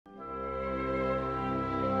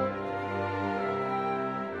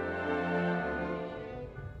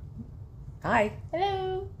Hi.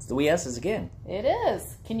 Hello. It's the Wee S's again. It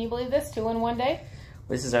is. Can you believe this? 2 in 1 day?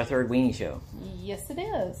 This is our third Weenie Show. Yes, it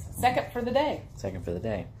is. Second for the day. Second for the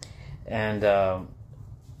day. And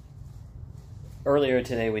earlier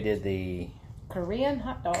today we did the Korean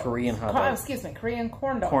hot dogs. Korean hot dogs. Excuse me, Korean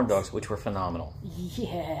corn dogs. Corn dogs, which were phenomenal.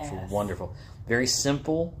 Yes. Which were wonderful. Very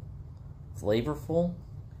simple, flavorful.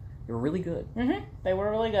 They were really good. Mm-hmm. They were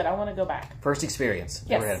really good. I want to go back. First experience.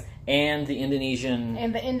 Yes. Ever had. And the Indonesian.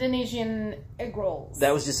 And the Indonesian egg rolls.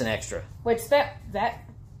 That was just an extra. Which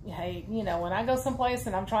hey, you know, when I go someplace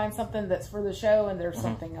and I'm trying something that's for the show and there's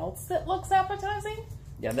something else that looks appetizing.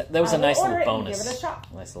 Yeah, that was a nice little bonus. Give it a shot.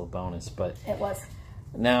 Nice little bonus, but it was.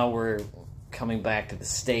 Now we're coming back to the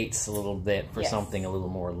States a little bit for something a little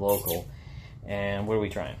more local. And what are we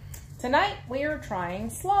trying? Tonight we are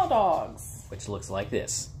trying Slaw dogs. Which looks like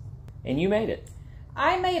this. And you made it.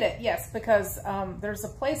 I made it, yes, because there's a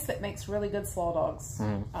place that makes really good slaw dogs.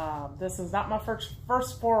 This is not my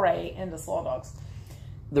first foray into slaw dogs.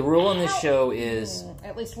 The rule on this show is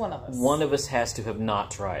at least one of us. One of us has to have not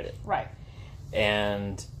tried it. Right.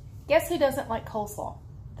 And guess who doesn't like coleslaw?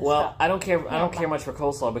 Well, I don't care. I don't care much for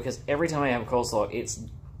coleslaw because every time I have coleslaw,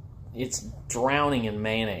 it's drowning in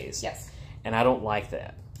mayonnaise. Yes. And I don't like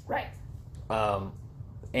that. Right.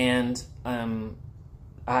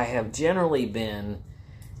 I have generally been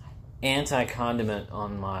anti-condiment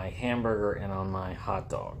on my hamburger and on my hot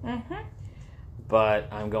dog.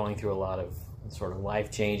 But I'm going through a lot of sort of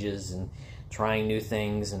life changes and trying new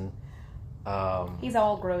things, and he's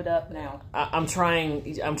all grown up now. I'm trying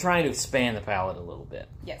to expand the palate a little bit.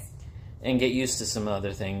 Yes. And get used to some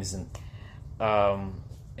other things,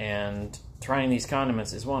 and trying these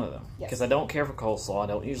condiments is one of them. Because I don't care for coleslaw. I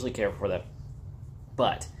don't usually care for that.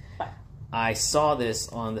 But I saw this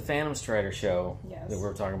on the Phantom Strider show that we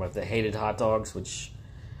were talking about, the hated hot dogs, which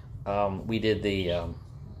we did the,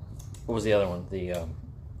 what was the other one? The oh,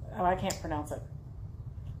 I can't pronounce it.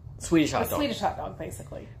 Swedish hot dog. Swedish hot dog,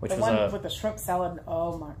 basically. Which the was one with the shrimp salad.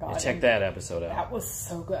 Oh my god! Yeah, check that episode out. That was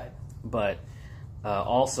so good. But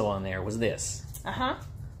also on there was this. The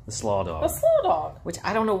Slaw dog. The Slaw dog. Which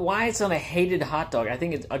I don't know why it's on a hated hot dog. I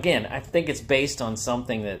think it's I think it's based on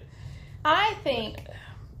something that I think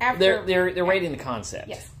after they're rating the concept.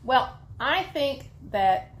 Yes. Well, I think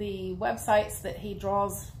that the websites that he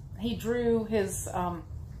drew his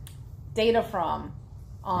data from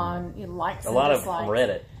on likes and dislikes. A lot of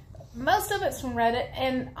Reddit. Most of it's from Reddit,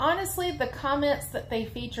 and honestly, the comments that they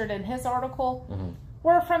featured in his article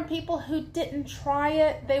were from people who didn't try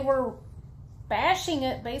it. They were bashing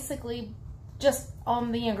it basically just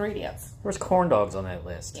on the ingredients. There's corn dogs on that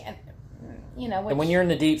list. Yeah, you know, and when you're in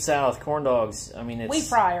the deep south, corn dogs, I mean, we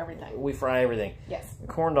fry everything. We fry everything. Yes.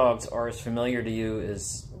 Corn dogs are as familiar to you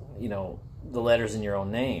as, you know, the letters in your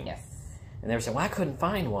own name. Yes. And they were saying, well, I couldn't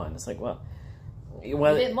find one. It's like, well, you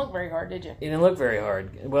didn't look very hard, did you? It didn't look very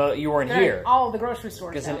hard. Well, you weren't here. All the grocery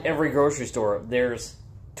stores. Because in every grocery store, there's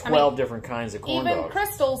 12 different kinds of corn dogs. Even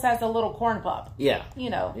Crystal's has a little corn pup. Yeah. You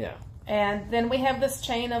know. Yeah. And then we have this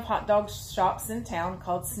chain of hot dog shops in town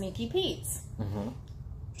called Sneaky Pete's.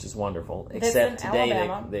 Which is wonderful. Except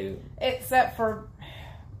today, except for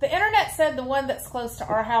the internet said the one that's close to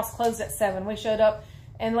our house closed at 7. We showed up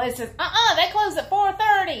and Liz says, they closed at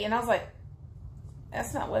 4:30. And I was like,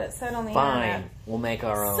 that's not what it said on the internet. Fine, we'll make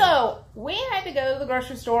our own. So we had to go to the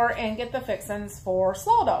grocery store and get the fixins for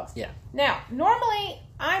slaw dogs. Yeah. Now, normally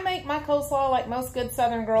I make my coleslaw like most good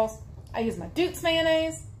Southern girls. I use my Duke's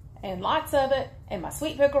mayonnaise and lots of it, and my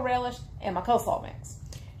sweet pickle relish and my coleslaw mix.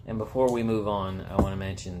 And before we move on, I want to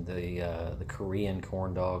mention the Korean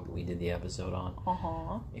corn dog that we did the episode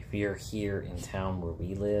on. If you're here in town where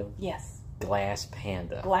we live, Glass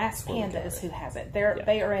Panda. Glass Panda is who has it.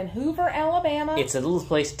 They are in Hoover, Alabama. It's a little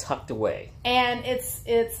place tucked away. And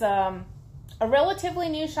it's a relatively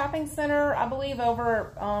new shopping center, I believe,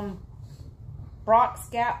 over Brock's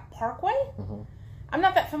Gap Parkway. I'm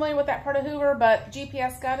not that familiar with that part of Hoover, but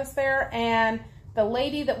GPS got us there. And the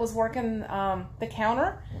lady that was working the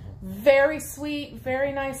counter, very sweet,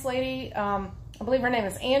 very nice lady. I believe her name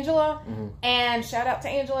is Angela, and shout out to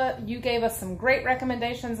Angela. You gave us some great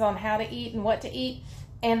recommendations on how to eat and what to eat,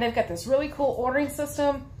 and they've got this really cool ordering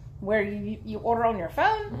system where you order on your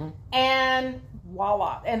phone, and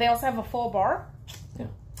voila. And they also have a full bar,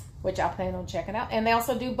 which I plan on checking out, and they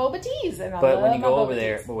also do boba teas. And when you go over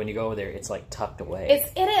there, it's like tucked away.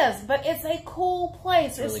 It is, but it's a cool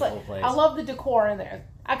place. It's really cool place. I love the decor in there.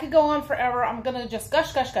 I could go on forever. I'm gonna just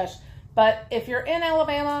gush. But if you're in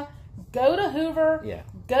Alabama, go to Hoover,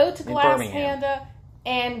 go to Glass Panda,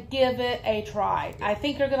 and give it a try. I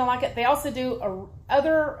think you're going to like it. They also do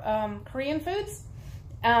other Korean foods,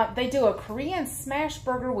 They do a Korean smash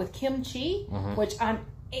burger with kimchi, which I'm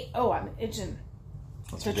itching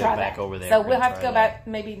to try that. Over there. So we'll have to go back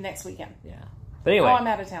maybe next weekend. Yeah. But anyway. Oh, I'm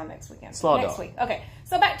out of town next weekend. Slaw next dog. week. Okay,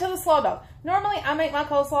 so back to the slaw dog. Normally, I make my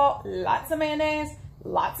coleslaw, lots of mayonnaise,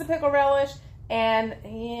 lots of pickle relish, and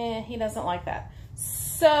he doesn't like that.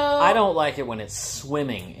 So I don't like it when it's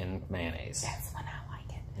swimming in mayonnaise. That's when I like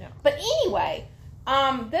it. Yeah. But anyway,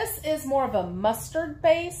 this is more of a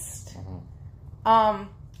mustard-based,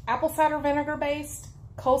 apple cider vinegar-based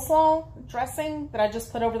coleslaw dressing that I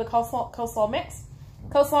just put over the coleslaw mix.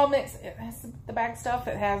 Coleslaw mix, it has the bag stuff.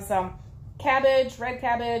 It has cabbage, red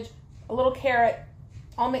cabbage, a little carrot,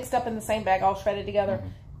 all mixed up in the same bag, all shredded together.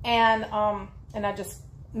 And I just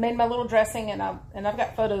made my little dressing, and I've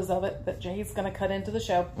got photos of it that Jay's going to cut into the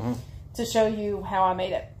show to show you how I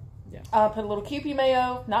made it. Yeah. I put a little Kewpie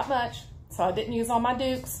mayo, not much, so I didn't use all my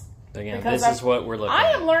Dukes. Again, this is what we're looking at.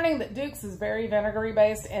 I am learning that Dukes is very vinegary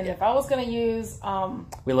based, and if I was going to use...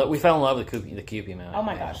 we fell in love with the Kewpie mayo. Oh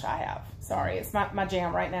my gosh, I have. Sorry, it's my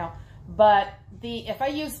jam right now. But if I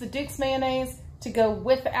used the Duke's mayonnaise to go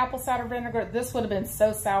with the apple cider vinegar, this would have been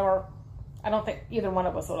so sour. I don't think either one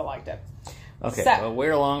of us would have liked it. Okay, So, well,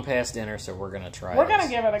 we're long past dinner, so we're going to try we're going to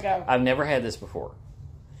give it a go. I've never had this before.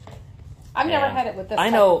 I've never had it with this I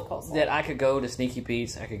type know of coleslaw. that I could go to Sneaky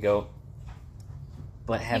Pete's. I could go,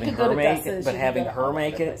 but having You could go her to make Gus's, it, but you could having go to her all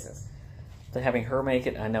make the it, places. but having her make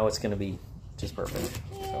it, I know it's going to be just perfect.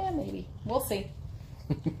 Yeah, maybe. We'll see.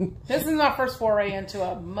 This is my first foray into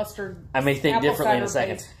a mustard. I may think apple differently in a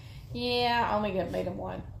cider second. base. Yeah, I only made him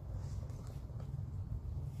one.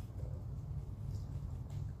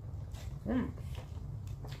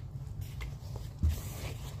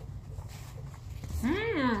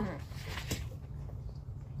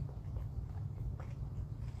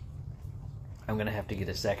 I'm going to have to get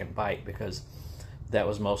a second bite because that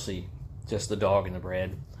was mostly just the dog and the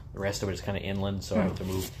bread. The rest of it is kind of inland, so I have to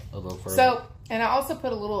move a little further. So, and I also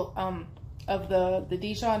put a little of the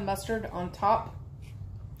Dijon mustard on top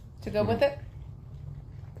to go with it.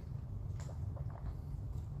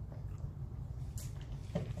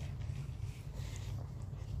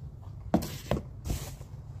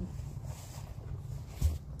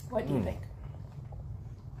 What do you think?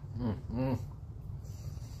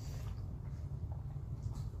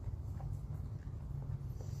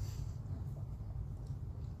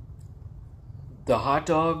 The hot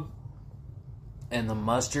dog and the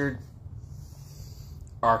mustard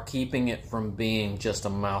are keeping it from being just a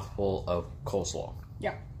mouthful of coleslaw.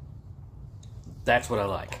 Yeah. That's what I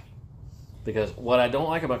like. Because what I don't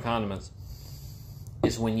like about condiments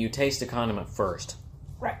is when you taste a condiment first.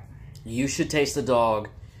 Right. You should taste the dog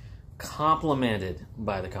complemented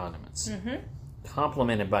by the condiments.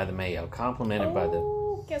 Complemented by the mayo. Complemented by the...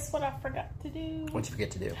 Oh, guess what I forgot to do? What'd you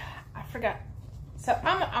forget to do? I forgot. So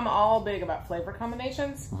I'm all big about flavor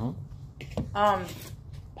combinations.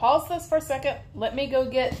 Pause this for a second. Let me go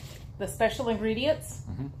get the special ingredients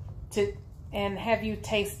and have you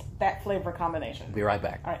taste that flavor combination. Be right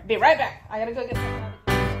back. All right, be right back. I gotta go get some.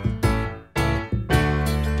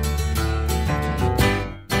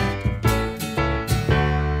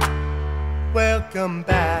 Welcome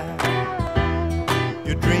back.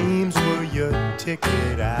 Your dreams were your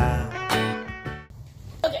ticket out.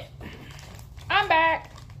 Okay, I'm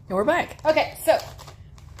back. And we're back. Okay, so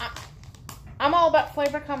I'm all about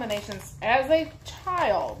flavor combinations. As a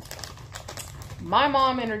child, my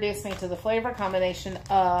mom introduced me to the flavor combination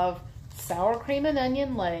of sour cream and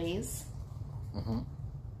onion Lay's.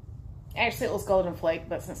 Actually, it was Golden Flake,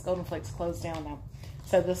 but since Golden Flake's closed down now.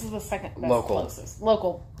 So this is the second best closest.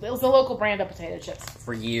 Local. It was a local brand of potato chips.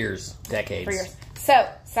 For years. Decades. For years. So,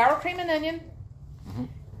 sour cream and onion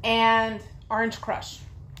and orange crush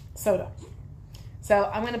soda.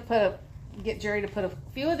 So, I'm going to get Jerry to put a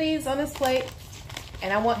few of these on his plate.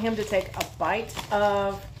 And I want him to take a bite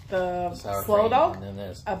of the Slow Dog, and then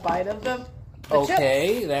this. a bite of the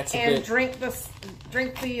Okay, chips, that's a and bit...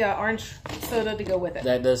 drink the orange soda to go with it.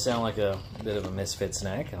 That does sound like a bit of a misfit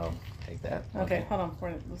snack. I'll take that. Okay, hold on.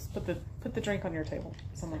 Let's put the drink on your table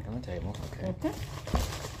somewhere. On the table, okay.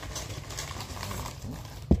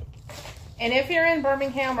 And if you're in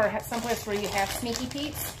Birmingham or someplace where you have Sneaky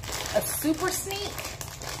Pete's, a super sneak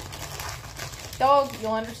dog,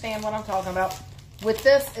 you'll understand what I'm talking about. With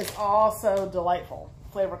this is also delightful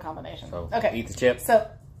flavor combination. So, okay, eat the chip. So,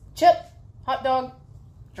 chip, hot dog,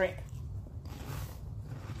 drink.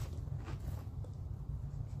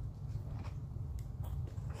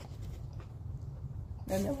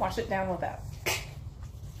 And then wash it down with that.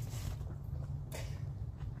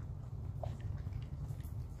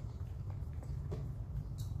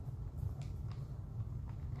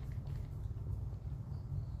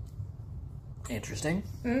 Interesting.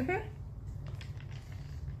 Mm-hmm.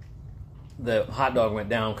 The hot dog went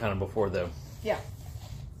down kind of before the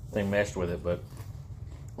thing meshed with it, but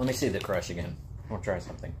let me see the crush again. I want to try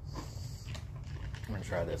something. I'm going to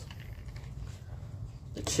try this.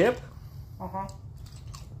 The chip. Uh-huh.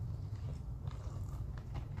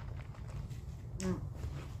 Mm.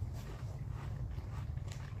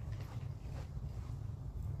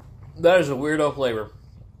 That is a weirdo flavor.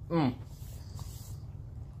 Mm.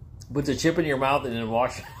 Put the chip in your mouth and then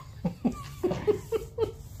wash it.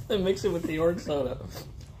 And mix it with the orange soda.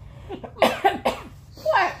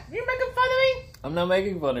 What? You're making fun of me? I'm not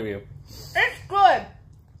making fun of you. It's good.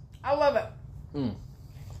 I love it. Mm.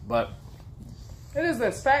 But it is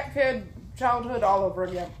this fat kid childhood all over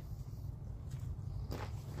again.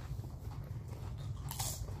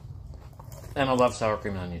 And I love sour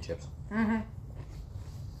cream and onion chips. Mm-hmm.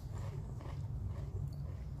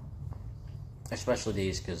 Especially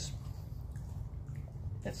these because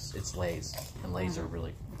it's Lay's, and Lay's are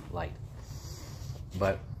really light.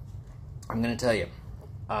 But I'm going to tell you,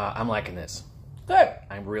 I'm liking this. Good.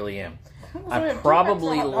 I really am. I'm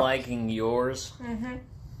probably liking yours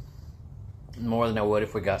more than I would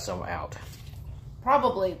if we got some out.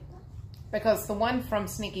 Probably. Because the one from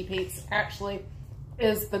Sneaky Pete's actually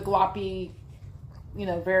is the gloppy, you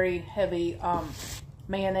know, very heavy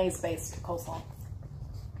mayonnaise-based coleslaw.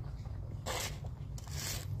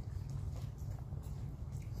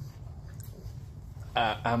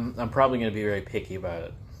 I'm probably going to be very picky about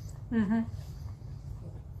it. Mm-hmm.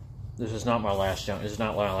 This is not my last junk. This is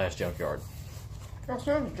not my last junkyard. That's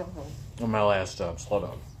not a junkyard. Or my last Slaw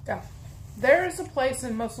dog. Yeah. There is a place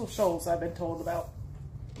in Muscle Shoals I've been told about.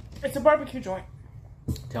 It's a barbecue joint.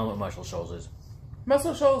 Tell them what Muscle Shoals is.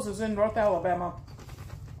 Muscle Shoals is in North Alabama.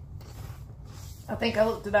 I think I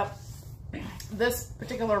looked it up. This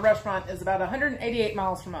particular restaurant is about 188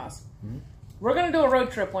 miles from us. Mm-hmm. We're going to do a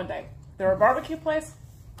road trip one day. They're a barbecue place,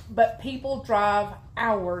 but people drive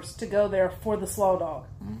hours to go there for the Slaw dog.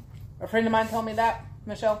 Mm-hmm. A friend of mine told me that.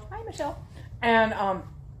 Michelle. Hi, Michelle. And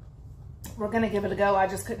we're going to give it a go. I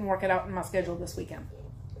just couldn't work it out in my schedule this weekend.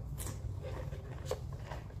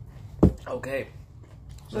 Okay.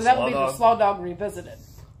 So that would be the Slaw dog revisited.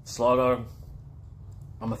 Slaw dog.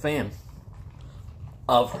 I'm a fan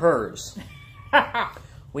of hers.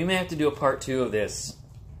 We may have to do a part 2 of this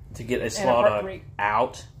to get a Slaw dog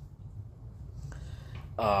out.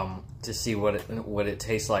 To see what it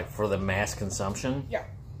tastes like for the mass consumption. Yeah.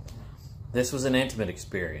 This was an intimate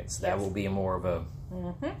experience. That will be more of a.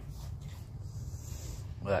 Mm-hmm.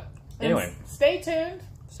 But anyway, and stay tuned.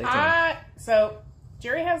 Stay tuned. So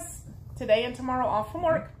Jerry has today and tomorrow off from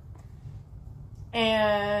work,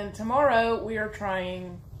 and tomorrow we are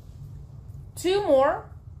trying 2 more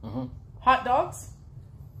hot dogs.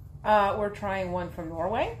 We're trying one from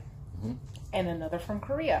Norway. And another from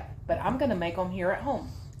Korea. But I'm going to make them here at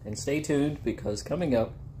home. And stay tuned, because coming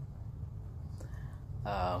up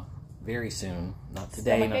very soon, not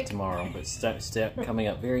today, not tomorrow, but coming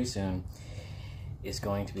up very soon, is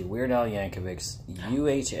going to be Weird Al Yankovic's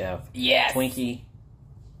UHF Twinkie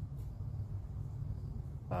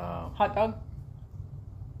hot dog?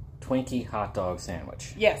 Twinkie hot dog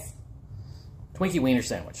sandwich. Yes. Twinkie wiener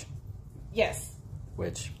sandwich. Yes.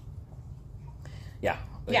 Which,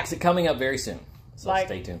 it's coming up very soon. So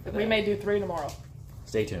stay tuned for that. We may do 3 tomorrow.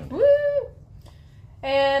 Stay tuned. Woo!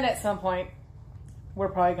 And at some point, we're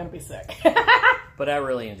probably going to be sick. But I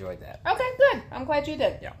really enjoyed that. Okay, good. I'm glad you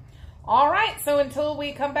did. Yeah. All right, so until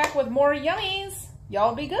we come back with more yummies,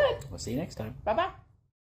 y'all be good. We'll see you next time. Bye-bye.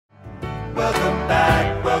 Welcome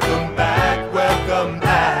back, welcome back, welcome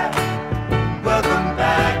back. Welcome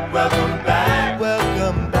back, welcome back,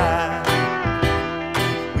 welcome back.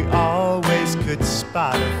 We always could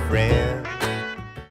spot a friend